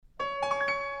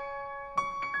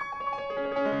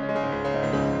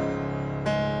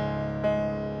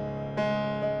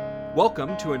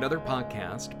Welcome to another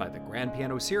podcast by the Grand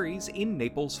Piano Series in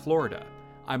Naples, Florida.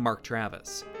 I'm Mark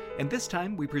Travis, and this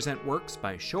time we present works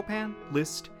by Chopin,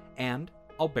 Liszt, and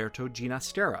Alberto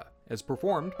Ginastera, as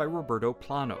performed by Roberto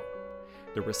Plano.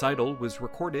 The recital was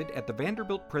recorded at the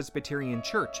Vanderbilt Presbyterian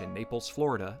Church in Naples,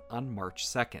 Florida on March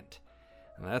 2nd.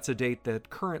 And that's a date that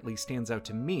currently stands out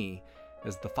to me,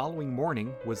 as the following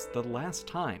morning was the last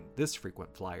time this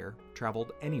frequent flyer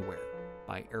traveled anywhere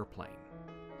by airplane.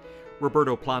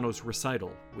 Roberto Plano's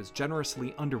recital was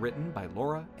generously underwritten by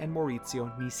Laura and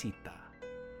Maurizio Nisita.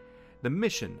 The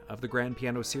mission of the Grand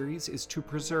Piano Series is to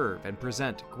preserve and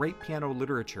present great piano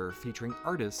literature featuring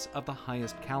artists of the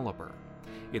highest caliber.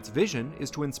 Its vision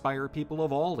is to inspire people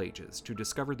of all ages to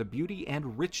discover the beauty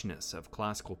and richness of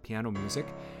classical piano music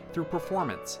through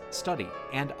performance, study,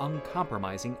 and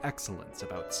uncompromising excellence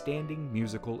of outstanding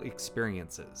musical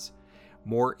experiences.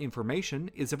 More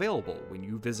information is available when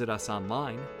you visit us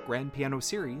online,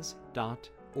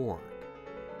 grandpianoseries.org.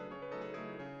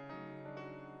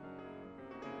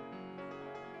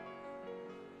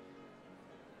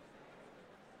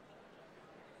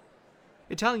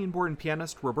 Italian-born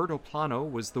pianist Roberto Plano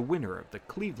was the winner of the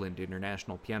Cleveland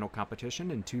International Piano Competition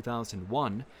in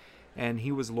 2001, and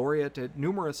he was laureate at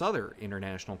numerous other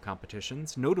international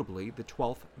competitions, notably the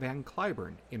 12th Van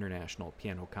Cliburn International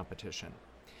Piano Competition.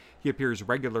 He appears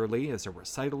regularly as a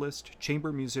recitalist,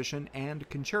 chamber musician, and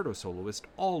concerto soloist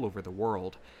all over the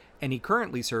world, and he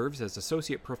currently serves as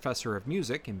Associate Professor of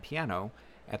Music and Piano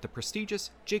at the prestigious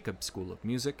Jacobs School of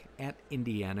Music at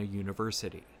Indiana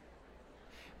University.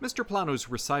 Mr. Plano's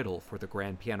recital for the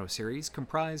Grand Piano Series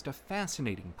comprised a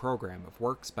fascinating program of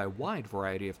works by a wide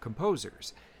variety of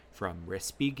composers, from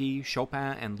Respighi,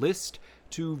 Chopin, and Liszt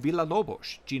to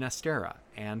Villa-Lobos, Ginastera,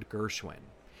 and Gershwin.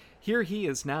 Here he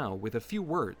is now with a few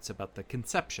words about the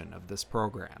conception of this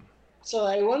program. So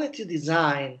I wanted to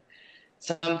design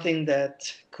something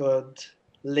that could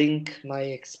link my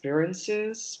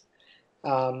experiences.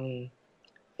 And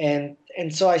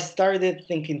so I started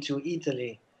thinking to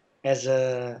Italy as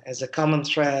a common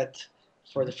thread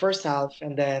for the first half,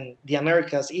 and then the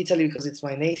Americas, Italy because it's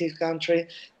my native country,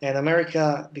 and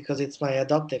America because it's my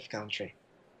adoptive country.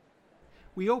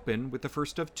 We open with the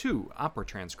first of two opera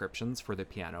transcriptions for the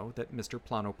piano that Mr.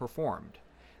 Plano performed.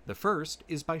 The first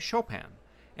is by Chopin,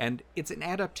 and it's an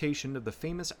adaptation of the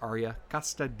famous aria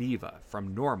Casta, diva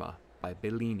from Norma by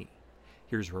Bellini.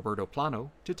 Here's Roberto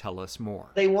Plano to tell us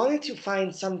more. They wanted to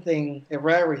find something, a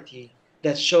rarity,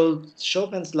 that showed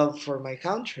Chopin's love for my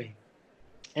country.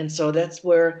 And so that's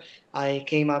where I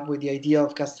came up with the idea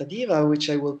of Casta Diva, which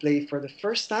I will play for the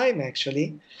first time,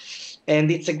 actually.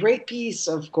 And it's a great piece,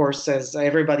 of course, as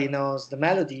everybody knows the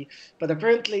melody. But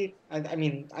apparently,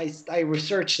 I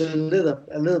researched a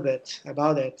little bit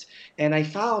about it, and I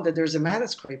found that there's a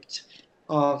manuscript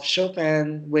of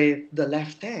Chopin with the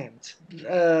left hand.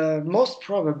 Most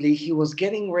probably, he was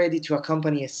getting ready to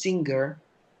accompany a singer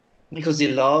because he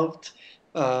loved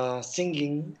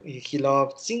singing. He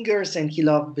loved singers, and he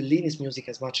loved Bellini's music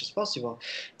as much as possible.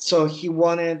 So he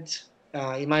wanted,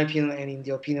 in my opinion, and in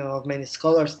the opinion of many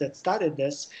scholars that studied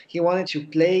this, he wanted to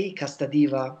play Casta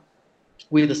Diva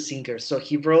with a singer. So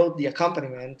he wrote the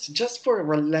accompaniment just for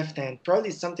left hand,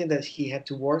 probably something that he had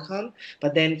to work on,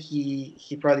 but then he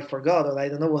probably forgot, or I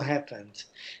don't know what happened.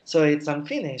 So it's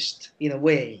unfinished in a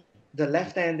way. The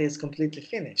left hand is completely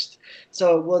finished.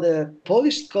 So what a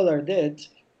Polish scholar did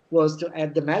was to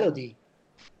add the melody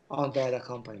on that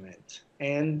accompaniment.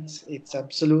 And it's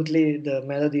absolutely the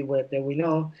melody that we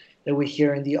know, that we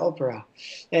hear in the opera.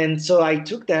 And so I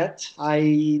took that,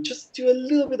 I just do a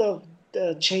little bit of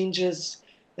changes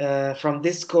from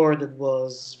this score that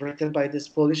was written by this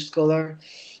Polish scholar,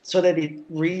 so that it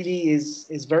really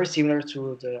is very similar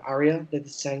to the aria that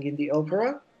is sang in the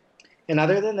opera. And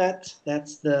other than that,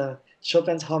 that's the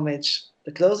Chopin's homage,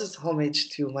 the closest homage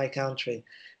to my country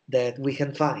that we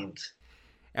can find.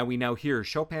 And we now hear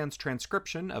Chopin's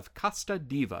transcription of Casta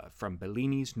Diva from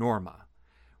Bellini's Norma.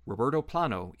 Roberto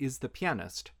Plano is the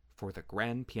pianist for the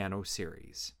Grand Piano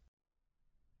Series.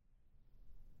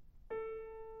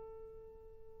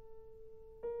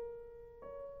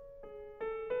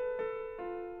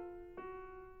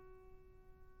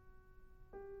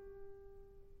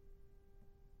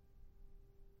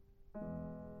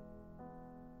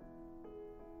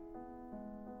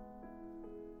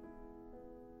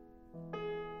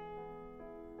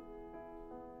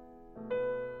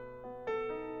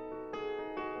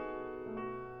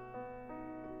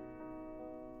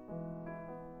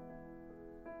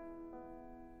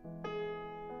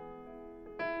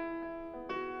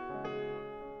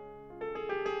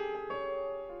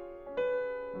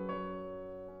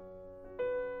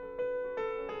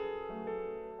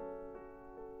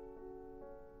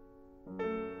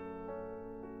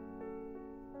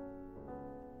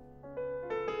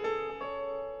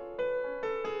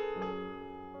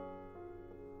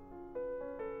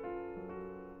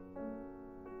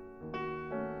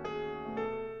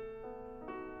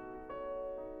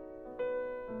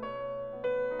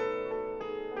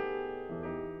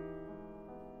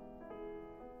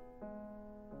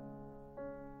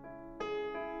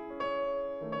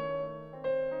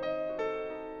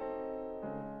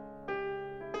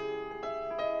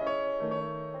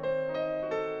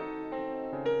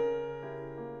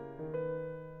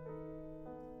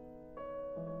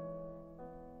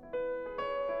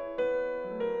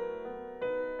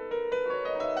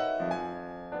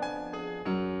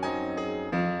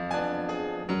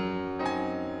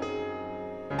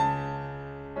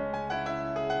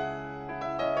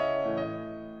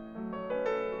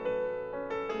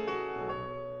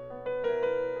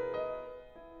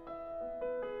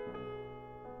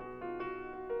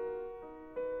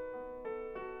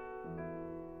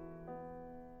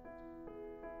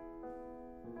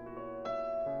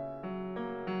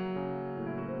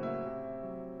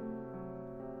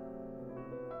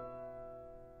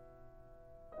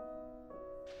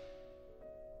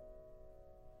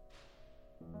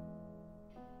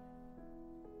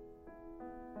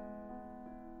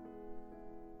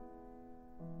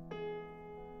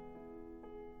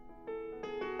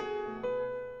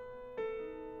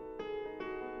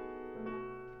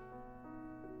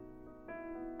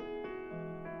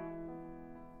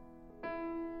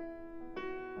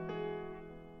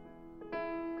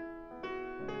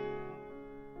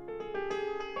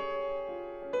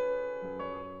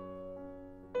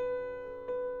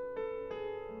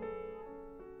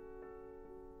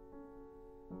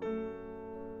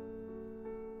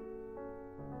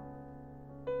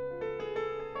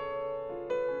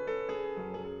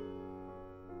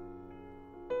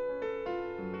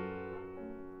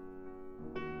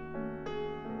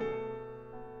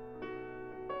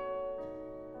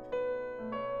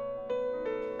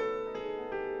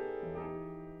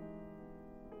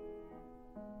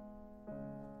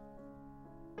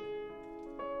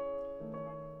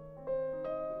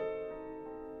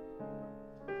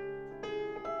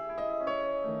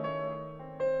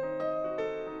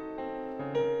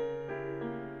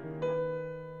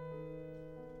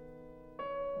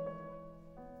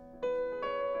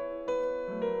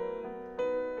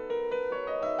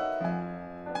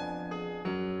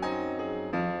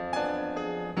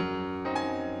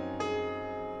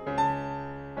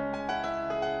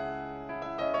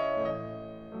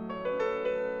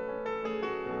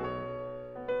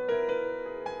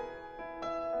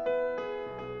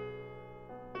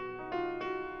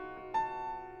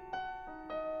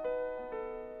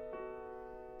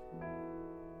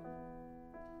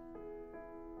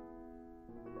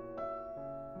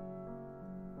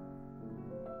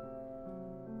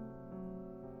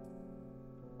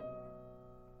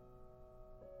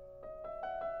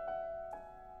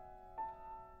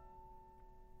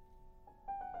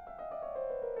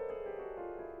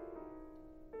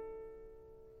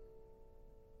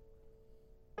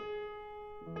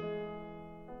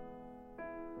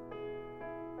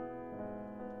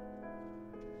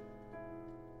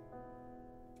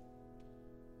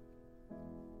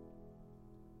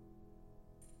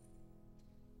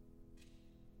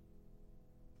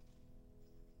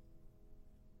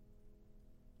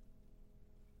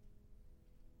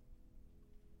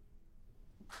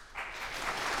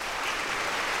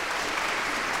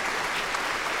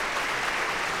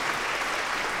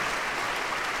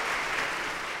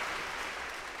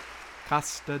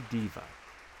 Casta diva.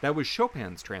 That was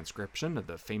Chopin's transcription of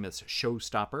the famous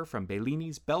showstopper from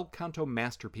Bellini's bel canto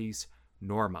masterpiece,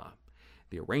 Norma.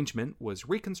 The arrangement was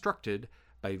reconstructed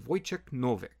by Wojciech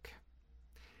Nowik.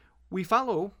 We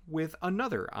follow with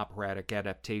another operatic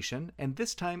adaptation, and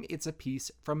this time it's a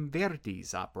piece from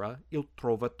Verdi's opera Il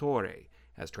Trovatore,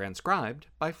 as transcribed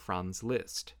by Franz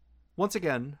Liszt. Once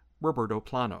again, Roberto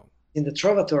Plano. In the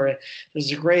Trovatore,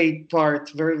 there's a great part,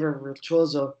 very, very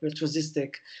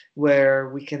virtuosistic, where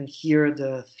we can hear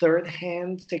the third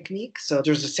hand technique. So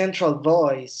there's a central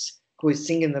voice who is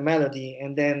singing the melody,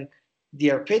 and then the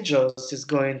arpeggios is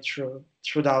going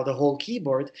throughout the whole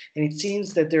keyboard. And it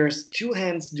seems that there's two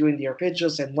hands doing the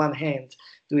arpeggios and one hand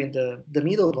doing the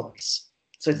middle voice.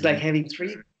 So it's like having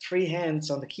three hands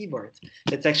on the keyboard.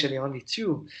 It's actually only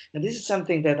two. And this is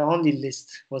something that only Liszt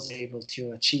was able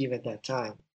to achieve at that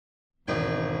time.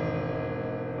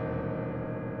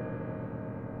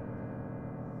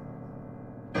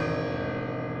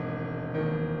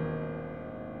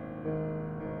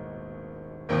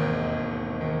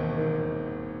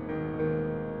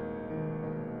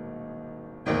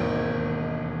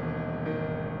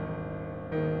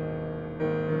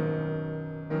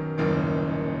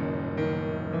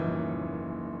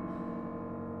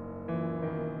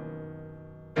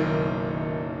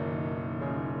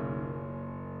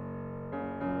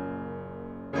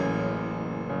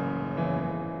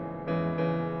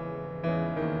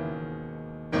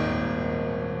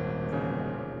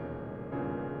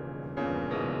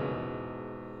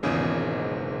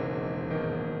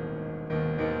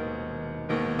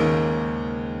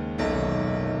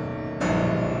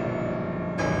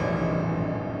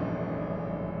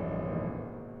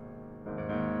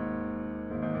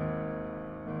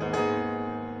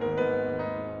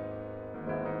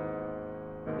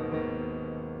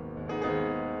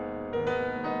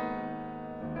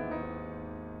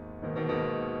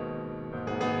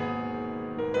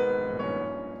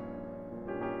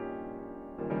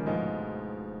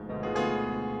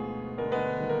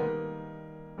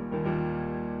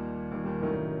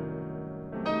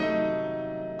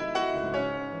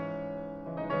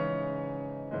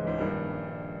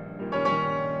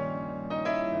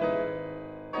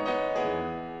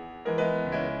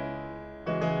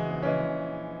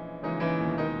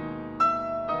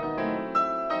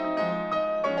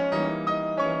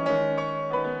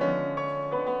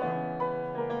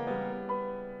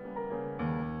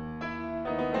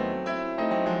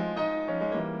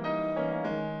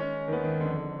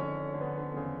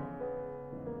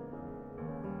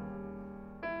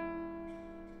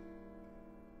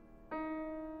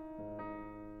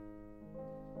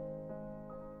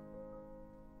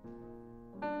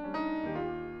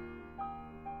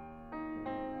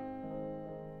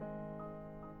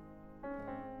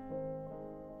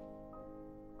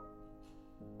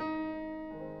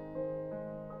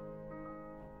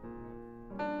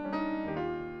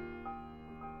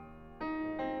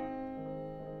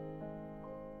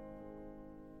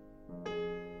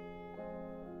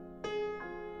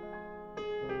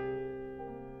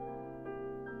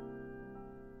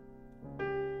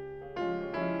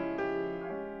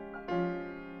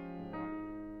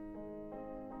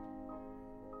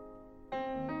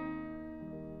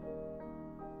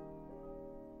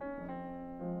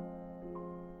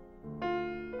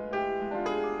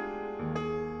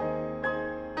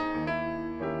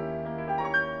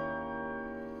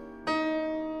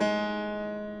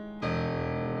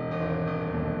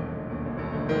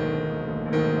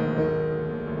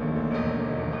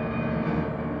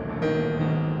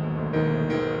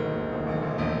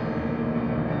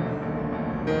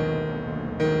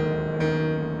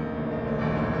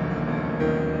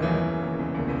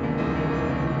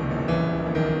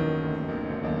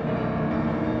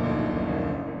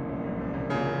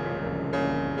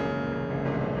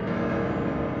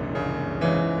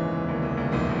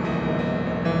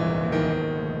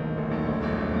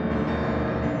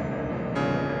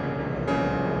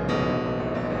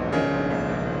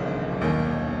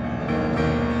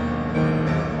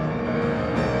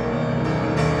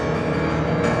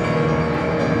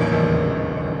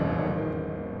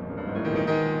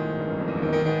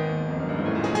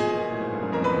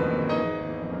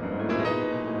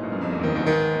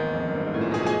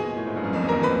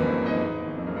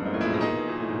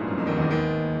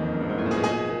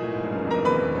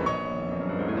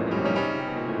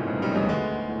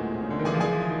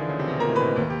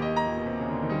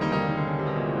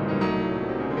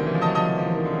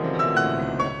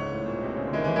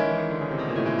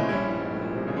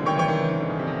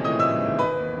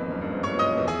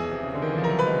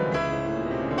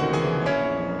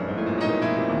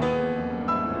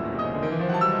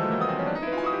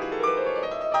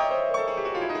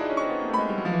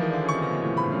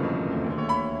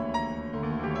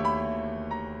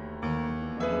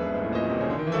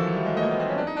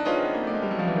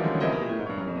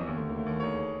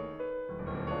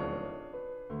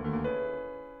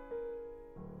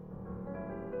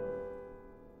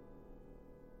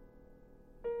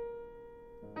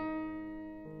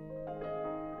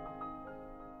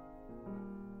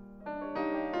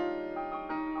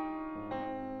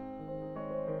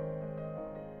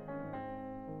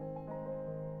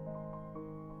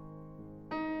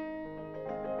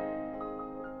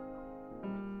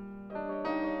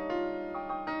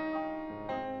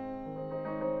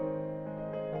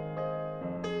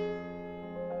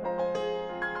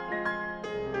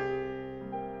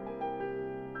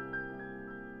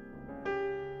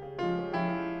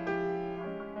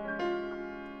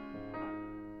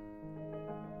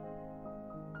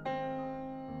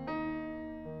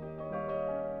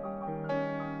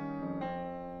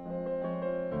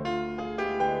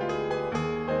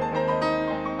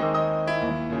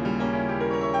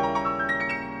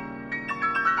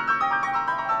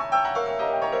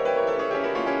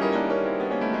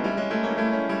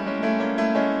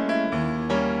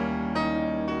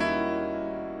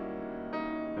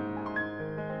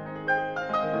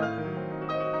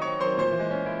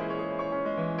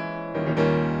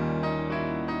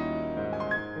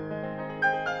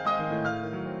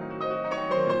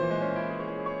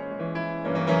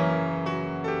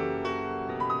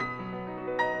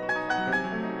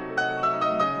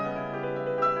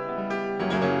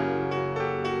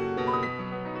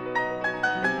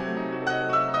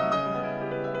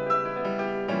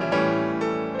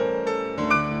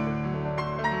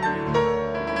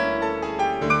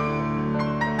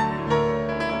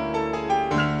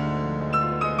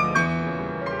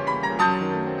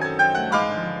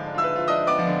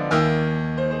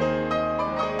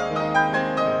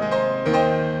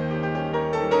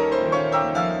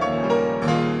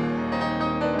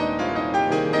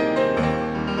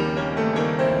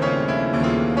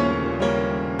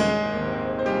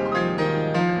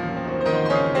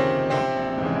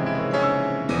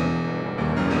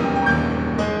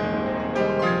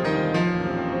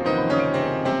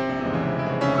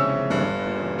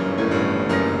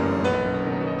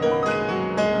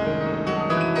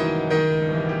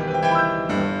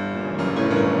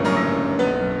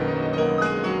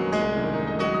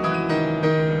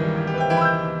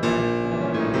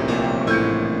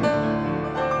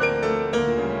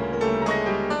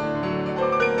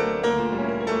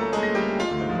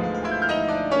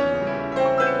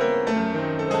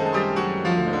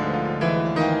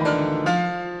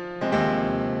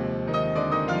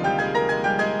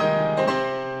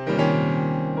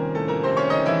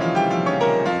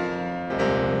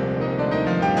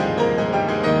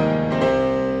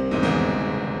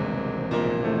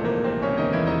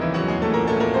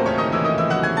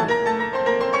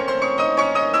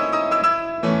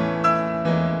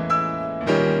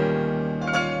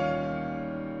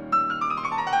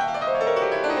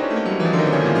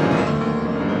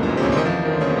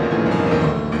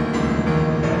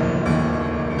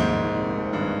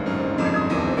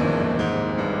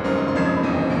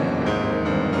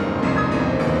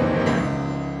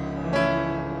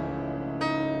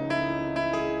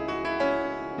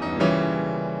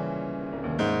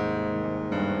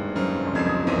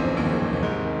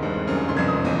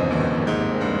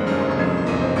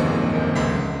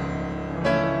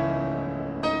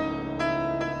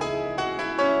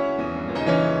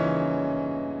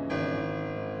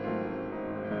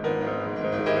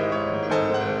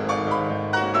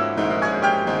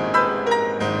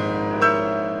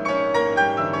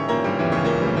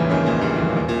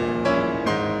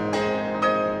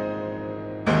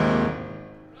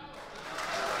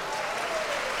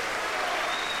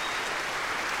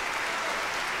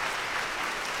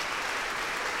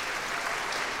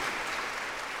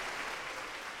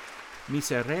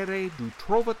 Miserere du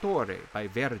Trovatore by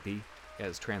Verdi,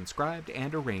 as transcribed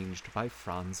and arranged by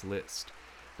Franz Liszt.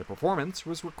 The performance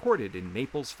was recorded in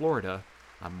Naples, Florida,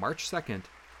 on March 2nd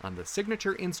on the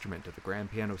signature instrument of the grand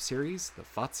piano series, the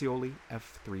Fazioli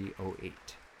F308.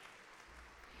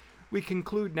 We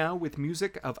conclude now with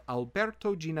music of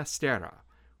Alberto Ginastera,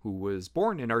 who was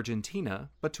born in Argentina,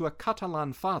 but to a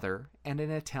Catalan father and an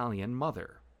Italian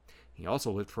mother. He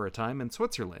also lived for a time in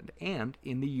Switzerland and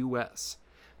in the US.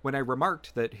 When I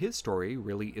remarked that his story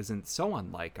really isn't so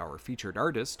unlike our featured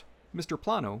artist, Mr.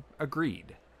 Plano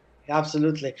agreed.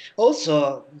 Absolutely.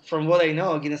 Also, from what I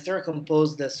know, Ginastera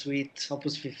composed the suite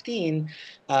Opus 15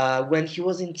 when he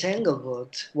was in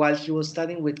Tanglewood while he was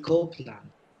studying with Copland.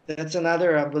 That's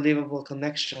another unbelievable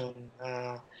connection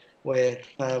with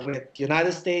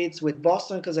United States, with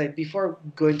Boston. Because before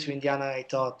going to Indiana, I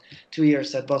taught 2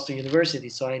 years at Boston University,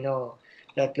 so I know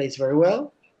that place very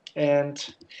well.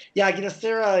 And yeah,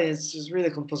 Ginastera is really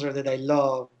a composer that I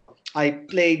love. I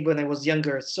played when I was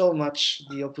younger so much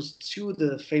the Opus 2,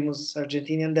 the famous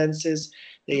Argentinian dances.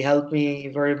 They helped me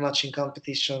very much in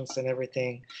competitions and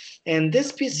everything. And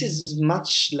this piece is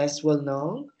much less well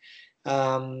known.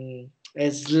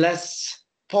 Is less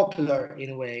popular in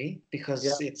a way because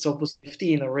it's Opus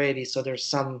 15 already. So there's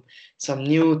some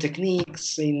new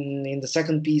techniques in the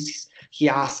second piece. He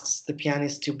asks the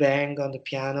pianist to bang on the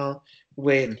piano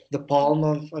with the palm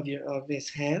of his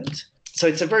hand. So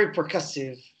it's a very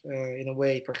percussive, in a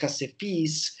way, percussive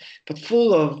piece, but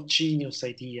full of genius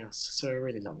ideas. So I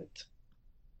really love it.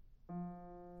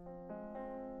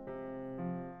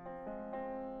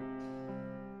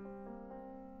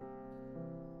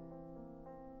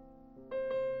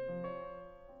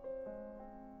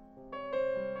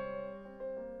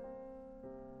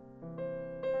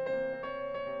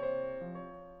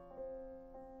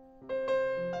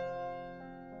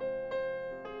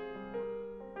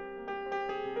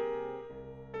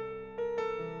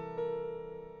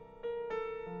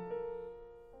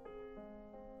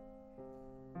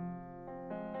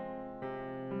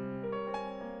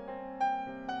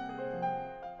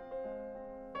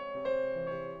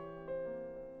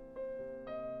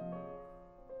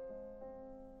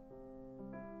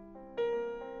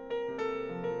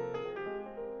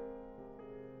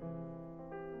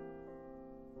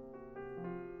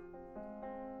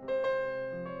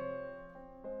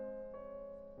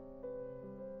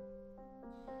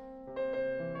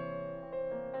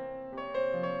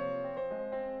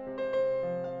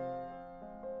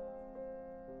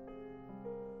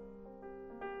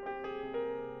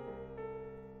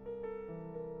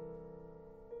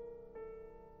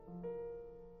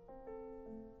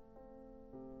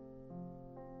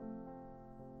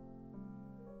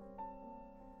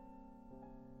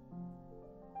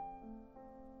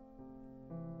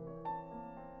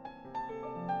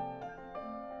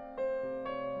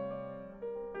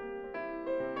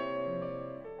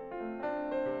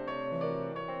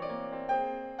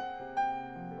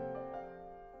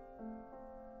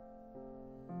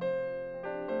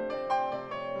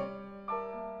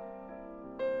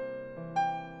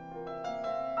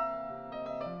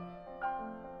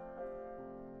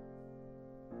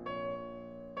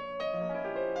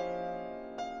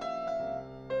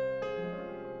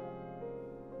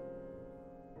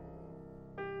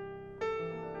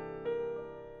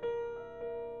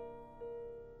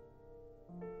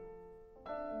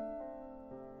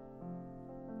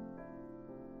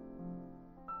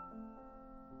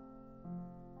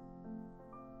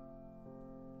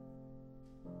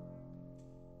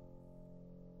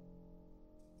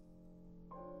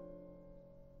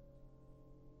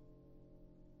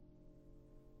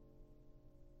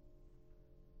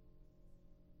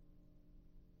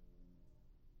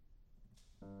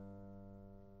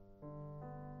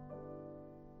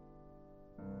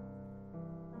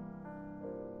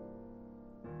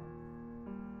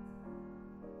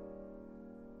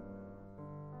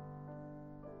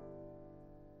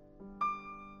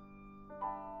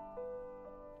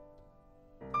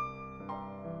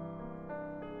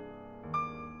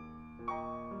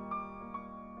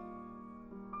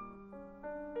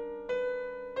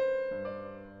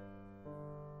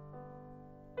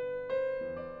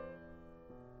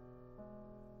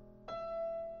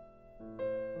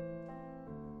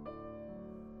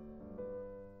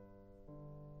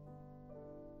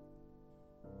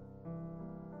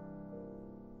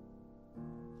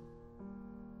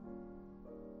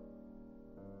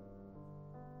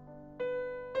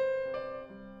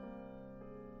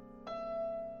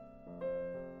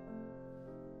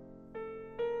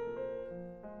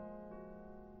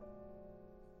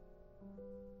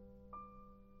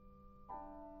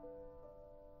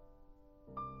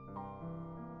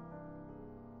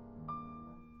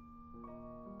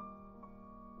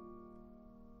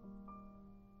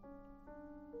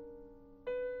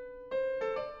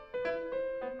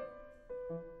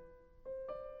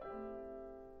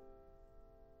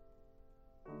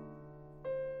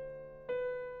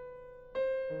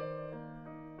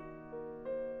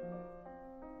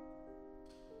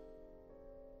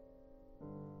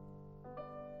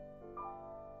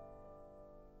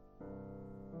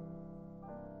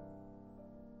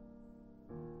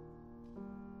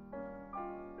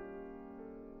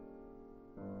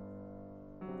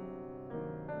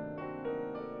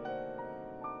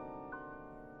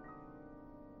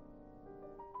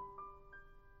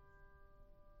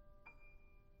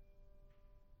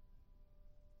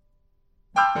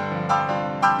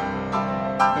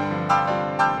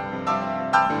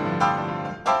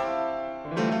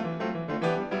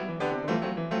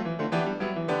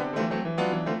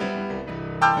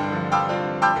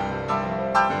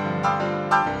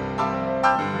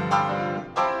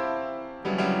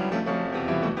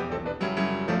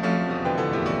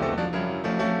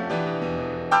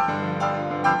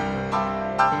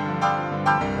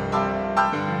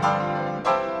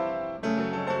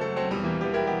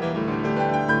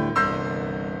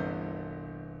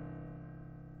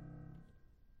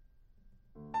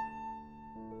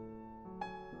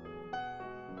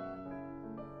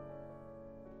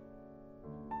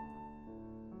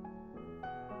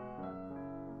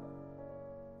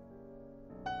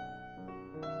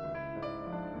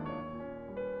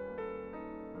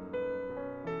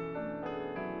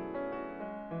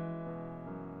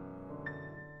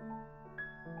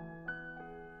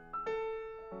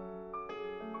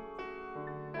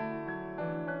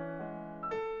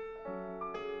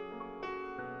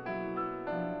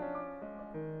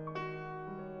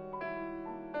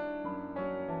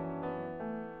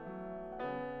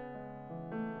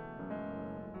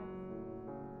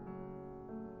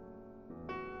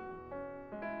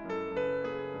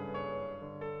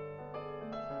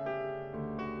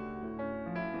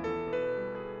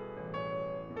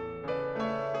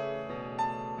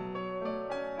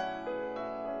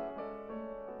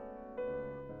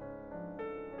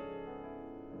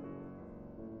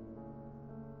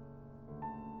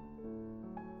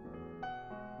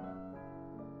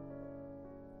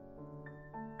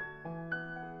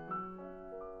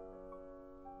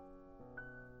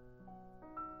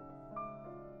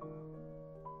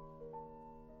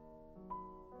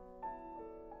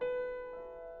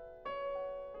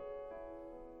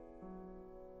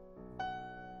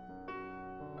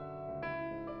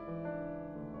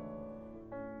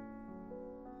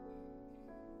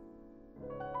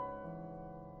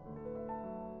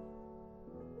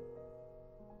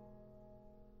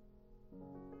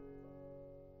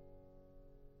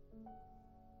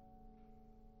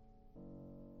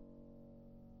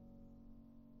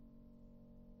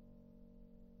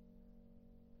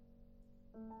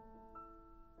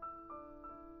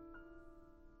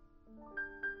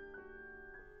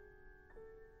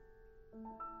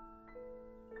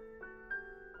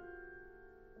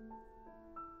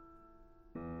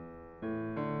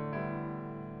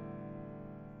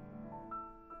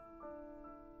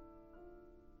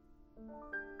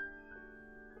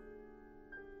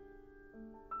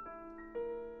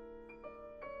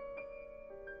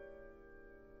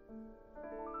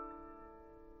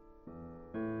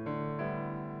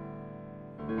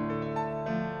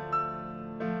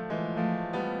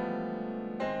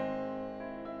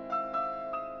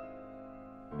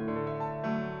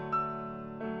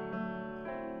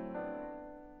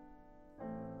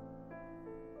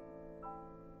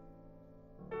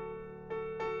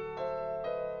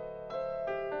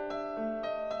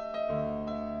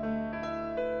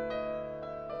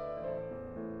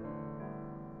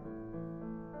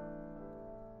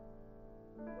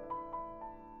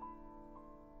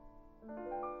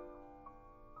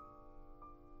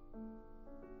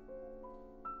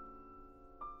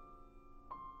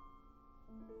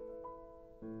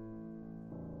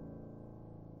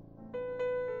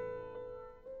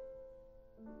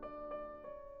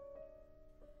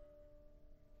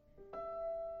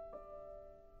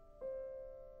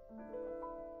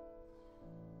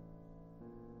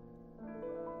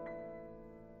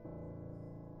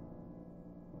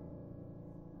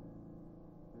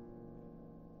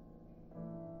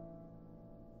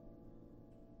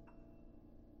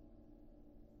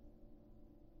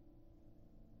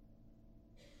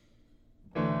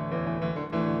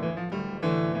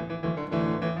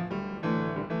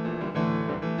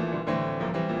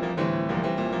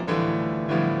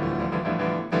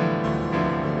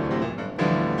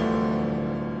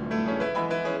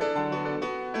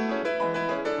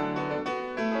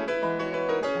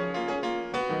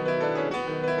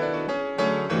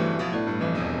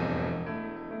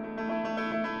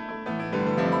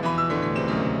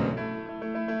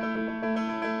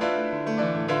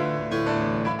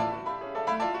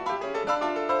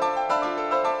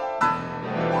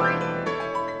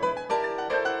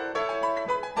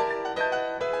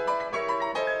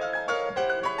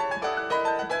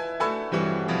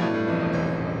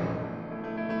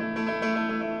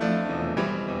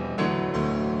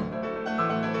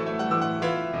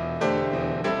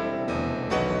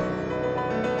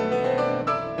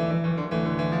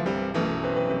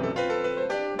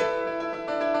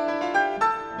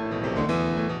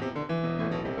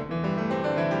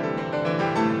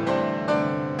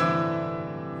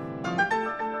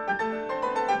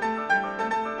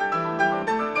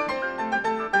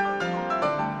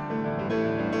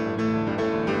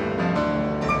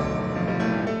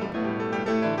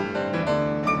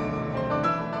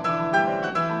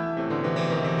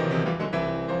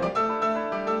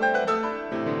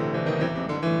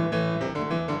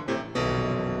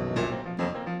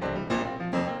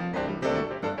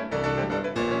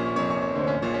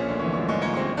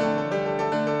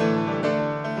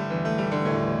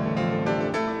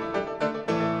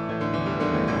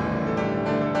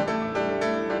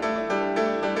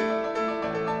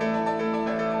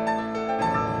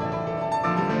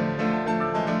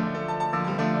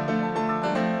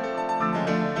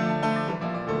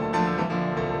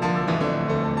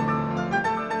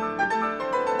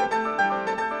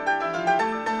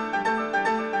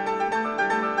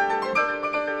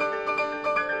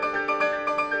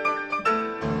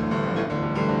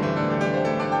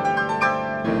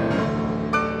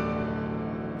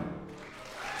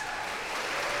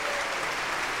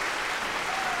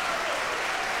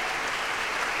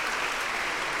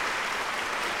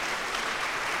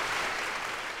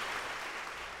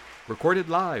 Recorded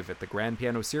live at the Grand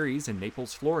Piano Series in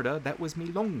Naples, Florida, that was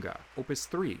Milonga, Opus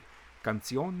 3,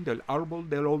 Canción del Árbol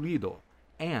del Olvido,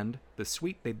 and the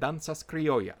Suite de Danzas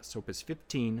Criollas, Opus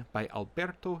 15, by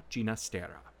Alberto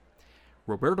Ginastera.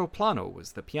 Roberto Plano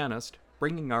was the pianist,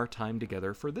 bringing our time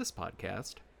together for this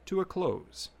podcast to a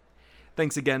close.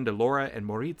 Thanks again to Laura and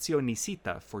Maurizio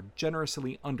Nisita for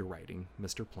generously underwriting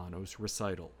Mr. Plano's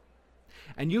recital.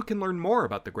 And you can learn more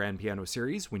about the Grand Piano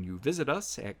Series when you visit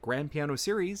us at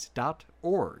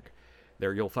grandpianoseries.org.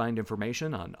 There you'll find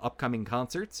information on upcoming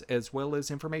concerts, as well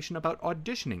as information about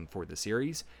auditioning for the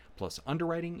series, plus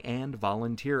underwriting and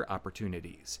volunteer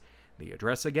opportunities. The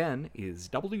address again is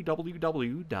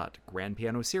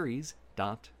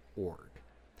www.grandpianoseries.org.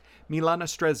 Milana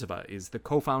Strezova is the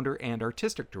co-founder and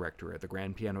artistic director of the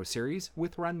Grand Piano Series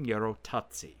with Raniero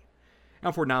Tazzi.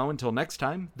 And for now, until next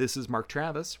time, this is Mark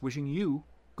Travis wishing you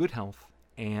good health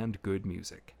and good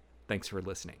music. Thanks for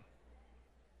listening.